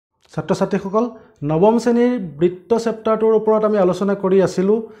ছাত্ৰ ছাত্ৰীসকল নৱম শ্ৰেণীৰ বৃত্ত চেপ্টাৰটোৰ ওপৰত আমি আলোচনা কৰি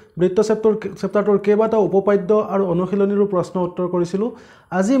আছিলোঁ বৃত্ত চেপ্টাৰটোৰ কেইবাটা উপপাদ্য আৰু অনুশীলনীৰ প্ৰশ্ন উত্তৰ কৰিছিলোঁ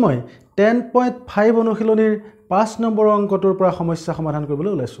আজি মই 10.5 অনুশীলনীৰ 5 নম্বৰ অংকটোৰ পৰা সমস্যা সমাধান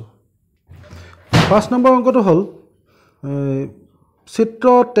কৰিবলৈ ওলাইছোঁ 5 নম্বৰ অংকটো হ'ল চিত্ৰ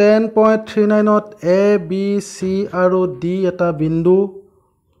 10.39 ত A B C আৰু D এটা বিন্দু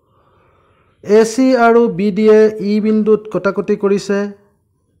AC আৰু BD এ E বিন্দুত কটাকটি কৰিছে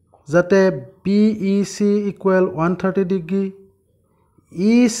যাতে BEC equal 130 degree,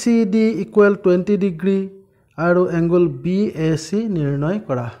 ECD equal 20 degree আৰু angle BAC নিৰ্ণয়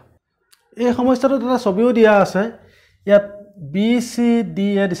কৰা। এই সমস্যাটোত এটা ছবিও দিয়া আছে ইয়াত BCD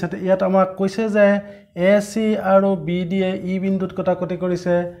এ দিছে ইয়াত আমাক কৈছে যে AC আৰু BD এ E বিন্দুত কটাকটি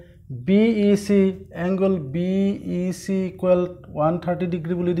কৰিছে BEC angle BEC equal 130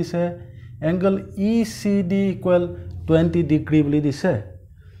 degree বুলি দিছে angle ECD equal 20 degree বুলি দিছে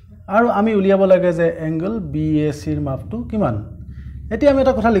আৰু আমি উলিয়াব লাগে যে angle BAC ৰ মাপটো কিমান এটি আমি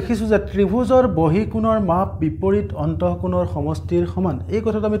এটা কথা লিখিছো যে ত্ৰিভুজৰ বহিকোণৰ মাপ বিপৰীত অন্তঃকোণৰ সমষ্টিৰ সমান এই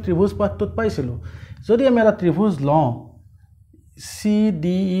কথাটো আমি ত্ৰিভুজ পাঠটোত পাইছিলো যদি আমি এটা ত্ৰিভুজ লওঁ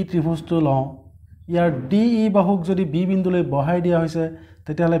CDE ত্ৰিভুজটো লওঁ ইয়াৰ DE বাহুক যদি B বিন্দুলৈ বহাই দিয়া হৈছে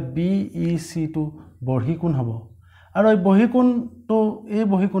তেতিয়ালে BEC টো বহিকোণ হ'ব আৰু এই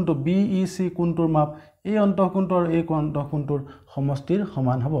বহিকোণটো BEC কোণটোৰ মাপ এই অন্তঃকোণটোৰ এই অন্তঃকোণটোৰ সমষ্টিৰ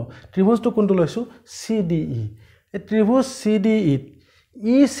সমান হ'ব ত্ৰিভুজটো কোনটো লৈছো CDE এই ত্ৰিভুজ CDE ত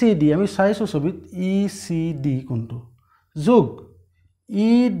ECD আমি চাইছো ছবিত ECD কোণটো যোগ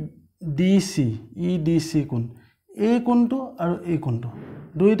EDC কোণ এই কোণটো আৰু এই কোণটো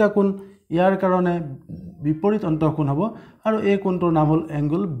দুইটা কোণ ইয়াৰ কাৰণে বিপৰীত অন্তঃকোণ হ'ব আৰু এই কোণটোৰ নাম হ'ল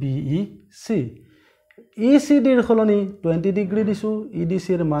angle BEC ECD ৰ সলনি 20 ডিগ্ৰী দিছো EDC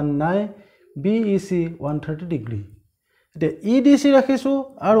ৰ মান নাই BEC 130 ডিগ্ৰী এতিয়া EDC ৰাখিছো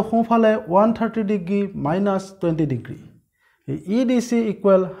আৰু সোঁফালে 130 degree minus 20 degree EDC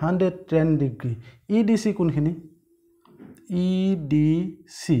equal 110 degree EDC কোনখিনি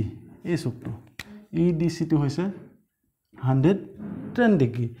EDC এই চুকটো EDC টো হৈছে 110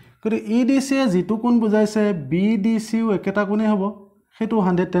 ডিগ্ৰী কিন্তু EDC এ যেটো কোণ বুজাইছে BDC ও একেটা কোণে হ'ব হেতু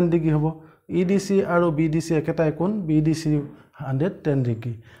 110 ডিগ্ৰী হ'ব EDC আৰু BDC একেটা কোণ BDC 110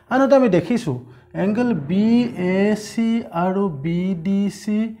 ডিগ্ৰী আনহাতে আমি দেখিছো angle BAC আৰু BDC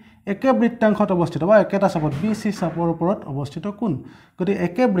একে বৃত্তাংশত অৱস্থিত বা একেটা চাপত BC চাপৰ ওপৰত অৱস্থিত কোণ গতি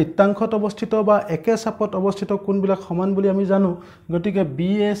একে বৃত্তাংশত অৱস্থিত বা একে চাপত অৱস্থিত কোণবিলাক সমান বুলি আমি জানো গতিকে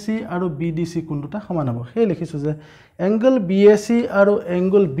BAC আৰু BDC কোণ দুটা সমান হ'ব সেই লিখিছো যে angle BAC আৰু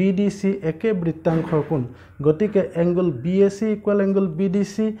angle BDC একে বৃত্তাংশৰ কোণ গতিকে angle BAC equal angle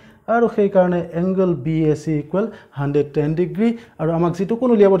BDC আৰু সেই কাৰণে angle BAC equal 110 ডিগ্ৰী আৰু আমাক যেটো কোণ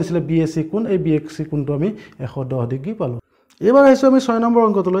উলিয়াব দিছিলে BAC কোণ এই BAC কোণটো আমি 110 ডিগ্ৰী পালো এবাৰ আহিছো আমি 6 নম্বৰ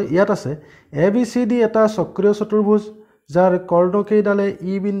অংকটোলৈ ইয়াত আছে ABCD এটা চক্ৰীয় চতুৰ্ভুজ যাৰ কৰ্ণকেইডালে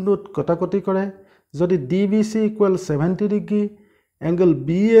E বিন্দুত কটাকটি কৰে যদি DBC equal 70 degree angle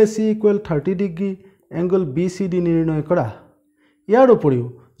BAC equal 30 degree angle BCD নিৰ্ণয় কৰা ইয়াৰ উপৰিও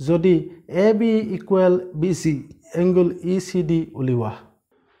যদি AB equal BC angle ECD উলিওৱা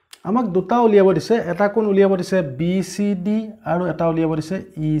আমাক দুটা উলিয়াব দিছে এটা কোণ উলিয়াব দিছে BCD আৰু এটা উলিয়াব দিছে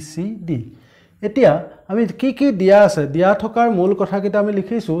ECD এতিয়া আমি কি দিয়া আছে দিয়া থকাৰ মূল কথাকেইটা আমি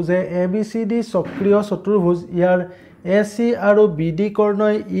লিখিছো যে ABCD চক্ৰীয় চতুৰ্ভুজ ইয়াৰ AC আৰু BD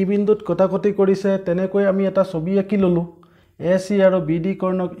কৰ্ণই E বিন্দুত কটাকটি কৰিছে তেনেকৈ আমি এটা ছবি আঁকি ললো AC আৰু BD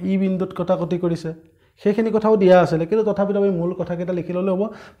কৰ্ণক E বিন্দুত কটাকটি কৰিছে সেইখিনি কথাও দিয়া আছে কিন্তু তথাপিতো আমি মূল কথাকেইটা লিখি ললে হ'ব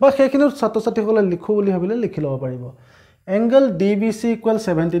বা সেইখিনি ছাত্ৰ ছাত্ৰীসকলে লিখো বুলি ভাবিলে লিখি লব পাৰিব angle DBC equal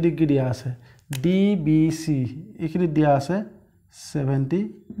 70 ডিগ্ৰী দিয়া আছে DBC এইখিনি দিয়া আছে 70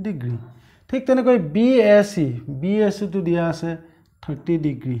 ডিগ্ৰী ঠিক তেনেকৈ BAC টো দিয়া আছে 30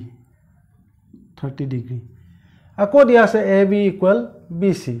 ডিগ্ৰী আকৌ দিয়া আছে AB equal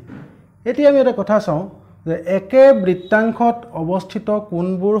BC এতিয়া আমি এটা কথা চাওঁ যে একে বৃত্তাংশত অৱস্থিত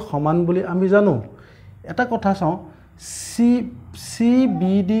কোণবোৰ সমান বুলি আমি জানো এটা কথা চাওঁ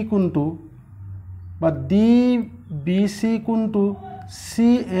CBD কোণটো বা DBC কোণটো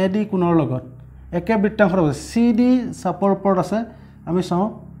CAD কোণৰ লগত একে বৃত্তাংশত আছে CD চাপৰ ওপৰত আছে আমি চাওঁ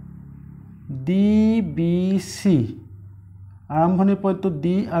DBC আৰম্ভণিৰ পইণ্টটো D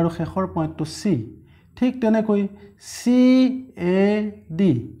আৰু শেষৰ পইণ্টটো C ঠিক তেনেকৈ CAD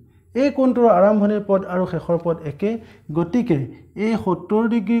এই কোণটোৰ আৰম্ভণিৰ পদ আৰু শেষৰ পদ একে গতিকে এই 70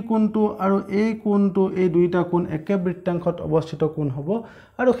 ডিগ্ৰী কোণটো আৰু এই কোণটো এই দুইটা কোণ একে বৃত্তাংশত অৱস্থিত কোণ হ'ব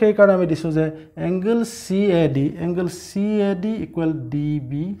আৰু সেই কাৰণে আমি দিছো যে এংগল CAD ইকুৱেল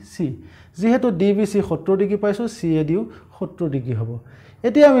DBC যেহেতু DBC 70 ডিগ্ৰী পাইছো CAD ও 70 ডিগ্ৰী হ'ব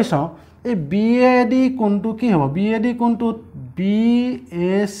এতিয়া আমি চাও এই BAD কোণটো কি হ'ব BAD কোণটো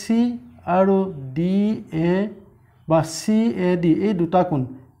BAC আৰু DA বা CAD এই দুটা কোণ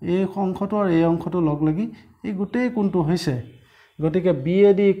এই অংশটো আৰু এই অংশটো লগ লাগি এই গোটেই কোণটো হৈছে গতিকে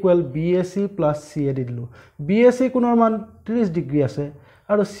BAD equal BAC plus CAD দিলো BAC কোণৰ মান 30 ডিগ্ৰী আছে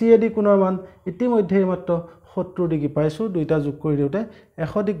আৰু CAD কোণৰ মান ইতিমধ্যে মাত্ৰ 70 ডিগ্ৰী পাইছো দুইটা যোগ কৰি দিওতে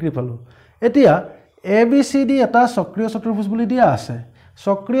 100 ডিগ্ৰী পালো এতিয়া ABCD এটা চক্ৰীয় চতুৰ্ভুজ বুলি দিয়া আছে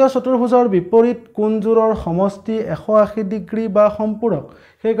চক্ৰীয় চতুৰ্ভুজৰ বিপৰীত কোণজোৰৰ সমষ্টি 180 ডিগ্ৰী বা সম্পূৰক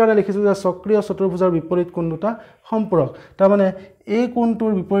সেই কাৰণে লিখিছো যে চক্ৰীয় চতুৰ্ভুজৰ বিপৰীত কোণ দুটা সম্পূৰক তাৰ মানে এই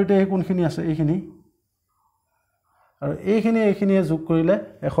কোণটোৰ বিপৰীতে এই কোণখিনি আছে এইখিনি আৰু এইখিনিয়ে যোগ কৰিলে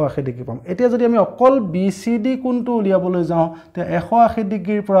 180 ডিগ্ৰী পাম এতিয়া যদি আমি অকল BCD কোণটো উলিয়াবলৈ যাওঁ তে 180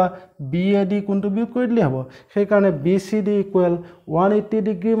 ডিগ্ৰীৰ পৰা BAD কোণটো বিয়োগ কৰি দিলে হ'ব সেই কাৰণে BCD equal 180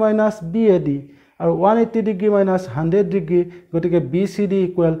 degree minus BAD আৰু 180 ডিগ্ৰী মাইনাস 100 ডিগ্ৰী গতিকে BCD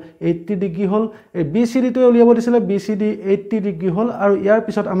ইকুৱেল 80 ডিগ্ৰী হল এই BCD টো উলিয়াব দিছিলে BCD 80 ডিগ্ৰী হল আৰু ইয়াৰ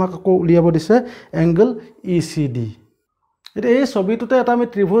পিছত আমাক আকৌ উলিয়াব দিছে এংগল ECD এতিয়া এই ছবিটোতে এটা আমি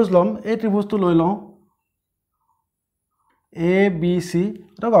ত্ৰিভুজ লম এই ত্ৰিভুজটো লৈ লওঁ ABC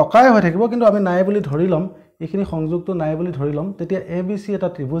এটা অকায় হৈ থাকিব কিন্তু আমি নাই বুলি ধৰি লম এইখিনি সংযোগটো নাই বুলি ধৰি লম তেতিয়া ABC এটা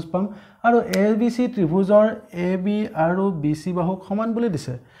ত্ৰিভুজ পাম আৰু ABC ত্ৰিভুজৰ AB আৰু BC বাহুক সমান বুলি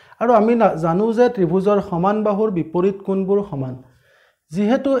দিছে আৰু আমি জানো যে ত্ৰিভুজৰ সমান বাহুৰ বিপৰীত কোণবোৰ সমান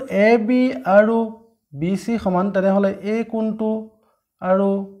যেহেতু AB আৰু BC সমান তেনেহলে এই কোণটো আৰু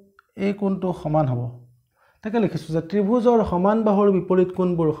এই কোণটো সমান হ'ব তাকে লিখিছো যে ত্ৰিভুজৰ সমান বাহুৰ বিপৰীত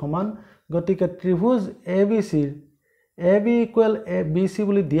কোণবোৰ সমান গতিকে ত্ৰিভুজ ABCৰ AB ইকুৱেল BC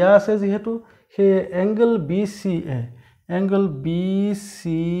বুলি দিয়া আছে যেহেতু সেই angle BCA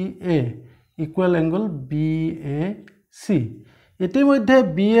equal angle BAC ইতিমধ্যে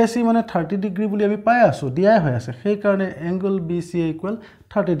BAC মানে 30 ডিগ্ৰী বুলি আমি পাই আছো দিয়াই হৈ আছে সেই কাৰণে এংগল BCA ইকুৱেল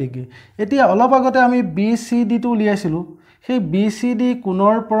 30 ডিগ্ৰী এতিয়া অলপ আগতে আমি BCD টো উলিয়াইছিলো সেই BCD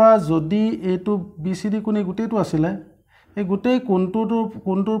কোণৰ পৰা যদি এইটো BCD কোণে গুটেইটো আছিল এই গুটেই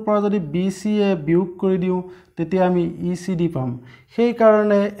কোণটোৰ পৰা যদি BCA বিয়োগ কৰি দিও তেতিয়া আমি ECD পাম সেই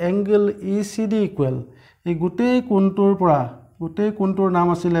কাৰণে এংগল ECD ইকুৱেল এই গুটেই কোণটোৰ নাম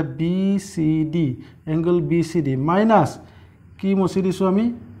আছিল BCD এংগল BCD মাইনাস কি মচি দিছো আমি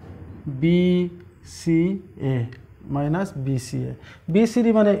BCA মাইনাস BCD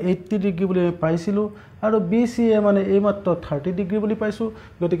মানে 80 ডিগ্ৰী বুলি পাইছিলো আৰু BCA মানে এইমাত্ৰ 30 ডিগ্ৰী বুলি পাইছো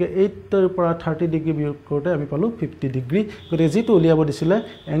গতিকে 8 ৰ পৰা 30 ডিগ্ৰী বিয়োগ কৰোতে আমি পালো 50 ডিগ্ৰী গতিকে যেটো উলিয়াব দিছিলে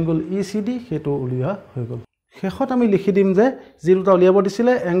এংগল ECD হেটো উলিয়া হৈ গল শেষত আমি লিখি দিম যে যেটা উলিয়াব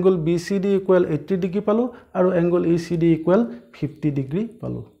দিছিলে এংগল BCD ইকুৱেল 80 ডিগ্ৰী পালো আৰু এংগল ECD ইকুৱেল 50 ডিগ্ৰী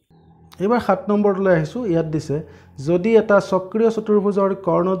পালো এবাৰ 7 নম্বৰলৈ আহিছো ইয়াত দিছে যদি এটা চক্ৰীয় চতুৰ্ভুজৰ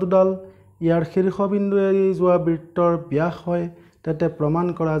কৰ্ণ দুডাল ইয়াৰ শীৰ্ষবিন্দুৱে যোৱা বৃত্তৰ ব্যাস হয় তেতে প্ৰমাণ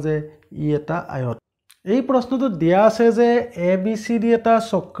কৰা যে ই এটা আয়ত এই প্ৰশ্নটো দিয়া আছে যে ABCD এটা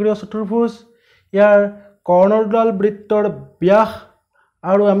চক্ৰীয় চতুৰ্ভুজ ইয়াৰ কৰ্ণ দুডাল বৃত্তৰ ব্যাস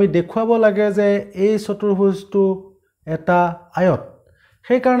আৰু আমি দেখুৱাব লাগে যে এই চতুৰ্ভুজটো এটা আয়ত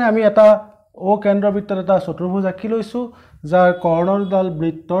সেই কাৰণে আমি এটা ও কেন্দ্ৰবৃত্তত এটা চতুৰ্ভুজ আঁকি লৈছো যাৰ কৰ্ণ দুডাল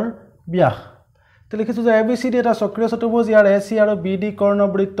বৃত্তৰ ব্যাস তে লিখিছো যে ABCD এটা চক্ৰীয় চতুৰ্ভুজ ইয়াৰ AC আৰু BD কৰ্ণ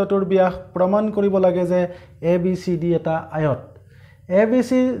বৃত্তটোৰ ব্যাস প্ৰমাণ কৰিব লাগে যে ABCD এটা আয়ত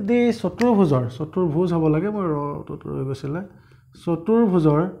ABCD চতুৰ্ভুজ হ'ব লাগে মই ৰটো ৰৈ গৈছিলে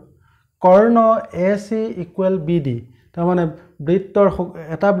চতুৰ্ভুজৰ কৰ্ণ AC ইকুৱেল BD তাৰ মানে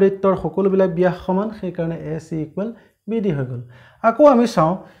এটা বৃত্তৰ সকলো বিলাক ব্যাস সমান সেই কাৰণে AC ইকুৱেল BD হৈ গল আকৌ আমি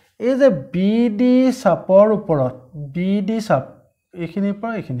চাও এই যে BD চাপৰ ওপৰত BD চাপ এইখিনিৰ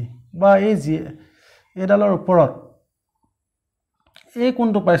পৰা এইখিনি বা এই এডালৰ ওপৰত এই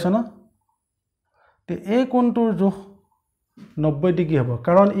কোণটো পাইছ ন তে এই কোণটোৰ জোখ 90 ডিগ্ৰী হ'ব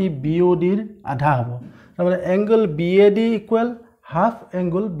কাৰণ ই BOD ৰ আধা হ'ব তাৰ মানে angle BAD equal half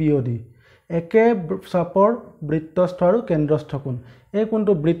angle BOD একে চাপৰ বৃত্তস্থ আৰু কেন্দ্ৰস্থ কোণ এই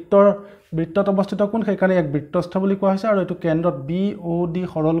কোণটো বৃত্তত অৱস্থিত কোণ সেই কাৰণে এক বৃত্তস্থ বুলি কোৱা হৈছে আৰু এটো কেন্দ্ৰত BOD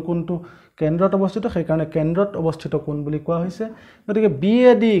সৰল কোণটো কেন্দ্ৰত অৱস্থিত সেই কাৰণে কেন্দ্ৰত অৱস্থিত কোণ বুলি কোৱা হৈছে গতিকে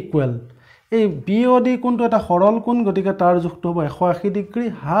BAD ইকুৱেল এই BOD কোণটো এটা সৰল কোণ গতিকে তাৰ জোখটো হ'ব 180 degree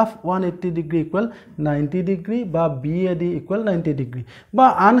half 180 degree equal 90 degree বা BAD ইকুৱেল 90 ডিগ্ৰী বা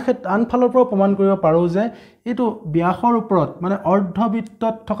আন ফালৰ পৰা প্ৰমাণ কৰিব পাৰোঁ যে এইটো ব্যাসৰ ওপৰত মানে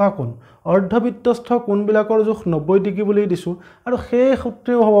অৰ্ধবৃত্তত থকা কোণ অৰ্ধবৃত্তস্থ কোণবিলাকৰ জোখ 90 ডিগ্ৰী বুলি দিছোঁ আৰু সেই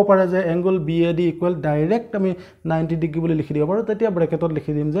সূত্ৰেও হ'ব পাৰে যে এংগল BAD ইকুৱেল ডাইৰেক্ট আমি 90 ডিগ্ৰী বুলি লিখি দিব পাৰোঁ তেতিয়া ব্ৰেকেটত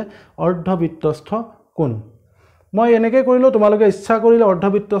লিখি দিম যে অৰ্ধবৃত্তস্থ কোণ মই এনেকৈ কৰিলোঁ তোমালোকে ইচ্ছা কৰিলে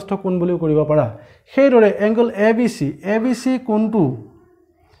অৰ্ধবৃত্তস্থ কোণ বুলিও কৰিব পাৰা সেইদৰে এংগল ABC কোণটো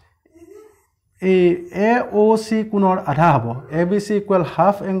এই AOC কোণৰ আধা হ'ব ABC equal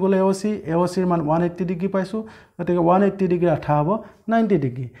half angle AOC ৰ মান 180 ডিগ্ৰী পাইছোঁ গতিকে 180 ডিগ্ৰী আধা হ'ব 90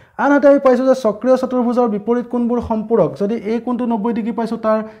 ডিগ্ৰী আনহাতে আমি পাইছোঁ যে চক্ৰীয় চতুৰ্ভুজৰ বিপৰীত কোণবোৰ সম্পূৰক যদি এই কোণটো 90 ডিগ্ৰী পাইছোঁ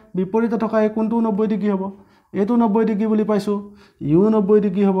তাৰ বিপৰীতে থকা এই কোণটো 90 ডিগ্ৰী হ'ব এইটো 90 ডিগ্ৰী বুলি পাইছোঁ ইউ 90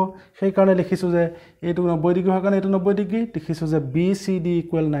 ডিগ্ৰী হ'ব সেইকাৰণে লিখিছোঁ যে এইটো 90 ডিগ্ৰী হোৱাৰ কাৰণে এইটো 90 ডিগ্ৰী লিখিছোঁ যে BCD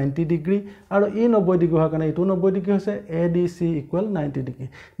ইকুৱেল 90 ডিগ্ৰী আৰু ই 90 ডিগ্ৰী হোৱাৰ কাৰণে এইটো 90 ডিগ্ৰী হৈছে ADC ইকুৱেল 90 ডিগ্ৰী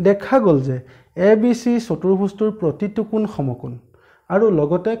দেখা গ'ল যে ABC চতুৰ্ভুজটোৰ প্ৰতিটো কোণ সমকোণ আৰু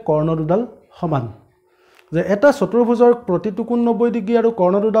লগতে কৰ্ণ দুডাল সমান যে এটা চতুৰ্ভুজৰ প্ৰতিটো কোণ 90 ডিগ্ৰী আৰু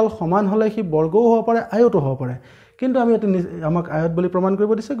কৰ্ণ দুডাল সমান হ'লে সি বৰ্গও হ'ব পাৰে আয়তো হ'ব পাৰে কিন্তু আমি এটা আমাক আয়ত বুলি প্ৰমাণ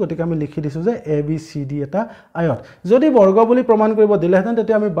কৰিব দিছে গতিকে আমি লিখি দিছোঁ যে ABCD এটা আয়ত যদি বৰ্গ বুলি প্ৰমাণ কৰিব দিলেহেঁতেন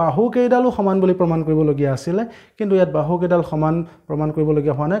তেতিয়া আমি বাহু কেইডালো সমান বুলি প্ৰমাণ কৰিবলগীয়া আছিলে কিন্তু ইয়াত বাহু কেইডাল সমান প্ৰমাণ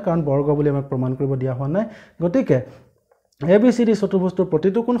কৰিবলগীয়া হোৱা নাই কাৰণ বৰ্গ বুলি আমাক প্ৰমাণ কৰিব দিয়া হোৱা নাই গতিকে ABCD চতুৰ্ভুজটোৰ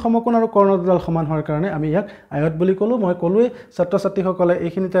প্ৰতিটো কোণ সমকোণ আৰু কৰ্ণ দুডাল সমান হোৱাৰ কাৰণে আমি ইয়াক আয়ত বুলি ক'লোঁ মই ক'লোৱেই ছাত্ৰ ছাত্ৰীসকলে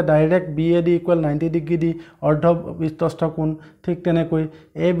এইখিনিতে ডাইৰেক্ট BAD ইকুৱেল 90 ডিগ্ৰী দি অৰ্ধবৃত্তস্থ কোণ ঠিক তেনেকৈ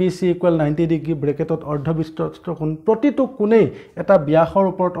ABC ইকুৱেল 90 ডিগ্ৰী ব্ৰেকেটত অৰ্ধবৃত্তস্থ কোণ প্ৰতিটো কোণেই এটা ব্যাসৰ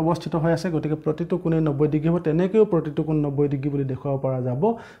ওপৰত অৱস্থিত হৈ আছে গতিকে প্ৰতিটো কোণেই 90 ডিগ্ৰী হ'ব তেনেকৈও প্ৰতিটো কোণ 90 ডিগ্ৰী বুলি দেখুৱাব পৰা যাব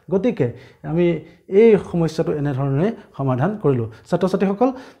গতিকে আমি এই সমস্যাটো এনেধৰণে সমাধান কৰিলোঁ ছাত্ৰ ছাত্ৰীসকল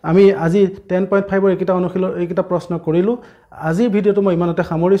আমি আজি 10.5 ৰ এইকেইটা প্ৰশ্ন কৰিলোঁ আজিৰ ভিডিঅ'টো মই ইমানতে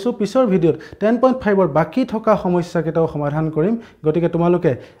সামৰিছোঁ পিছৰ ভিডিঅ'ত 10.5 বাকি থকা সমস্যাকেইটাও সমাধান কৰিম গতিকে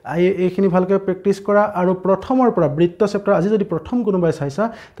তোমালোকে এইখিনি ভালকৈ প্ৰেক্টিছ কৰা আৰু প্ৰথমৰ পৰা বৃত্ত চেপ্টাৰ আজি যদি প্ৰথম কোনোবাই চাইছা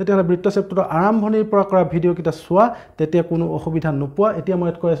তেতিয়াহ'লে বৃত্ত চেপ্টাৰৰ আৰম্ভণিৰ পৰা কৰা ভিডিঅ'কেইটা চোৱা তেতিয়া কোনো অসুবিধা নোপোৱা এতিয়া মই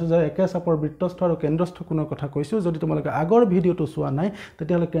কৈ আছোঁ যে একে চাপৰ বৃত্তস্থ আৰু কেন্দ্ৰস্থ কোণৰ কথা কৈছোঁ যদি তোমালোকে আগৰ ভিডিঅ'টো চোৱা নাই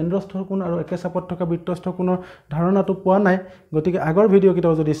তেতিয়াহ'লে কেন্দ্ৰস্থ কোণ আৰু একে চাপত থকা বৃত্তস্থ কোণৰ ধাৰণাটো পোৱা নাই গতিকে আগৰ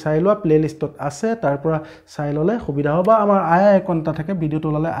ভিডিঅ'কেইটাও যদি চাই লোৱা প্লেলিষ্টত আছে তাৰ পৰা চাই ল'লে সুবিধা হ'ব আমাৰ আই আইকন এটা থাকে ভিডিঅ'টো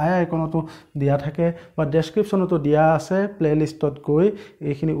ওলালে আই আইকনতো দিয়া থাকে বা ডেছক্ৰিপশ্যনতো দিয়া আছে প্লেলিষ্টত গৈ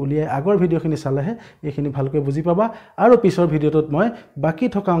এইখিনি উলিয়াই আগৰ ভিডিঅ'খিনি চালেহে এইখিনি ভালকৈ বুজি পাবা আৰু পিছৰ ভিডিঅ'টোত মই বাকী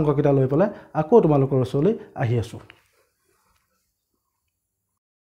থকা অংককেইটা লৈ পেলাই আকৌ তোমালোকৰ ওচৰলৈ আহি আছোঁ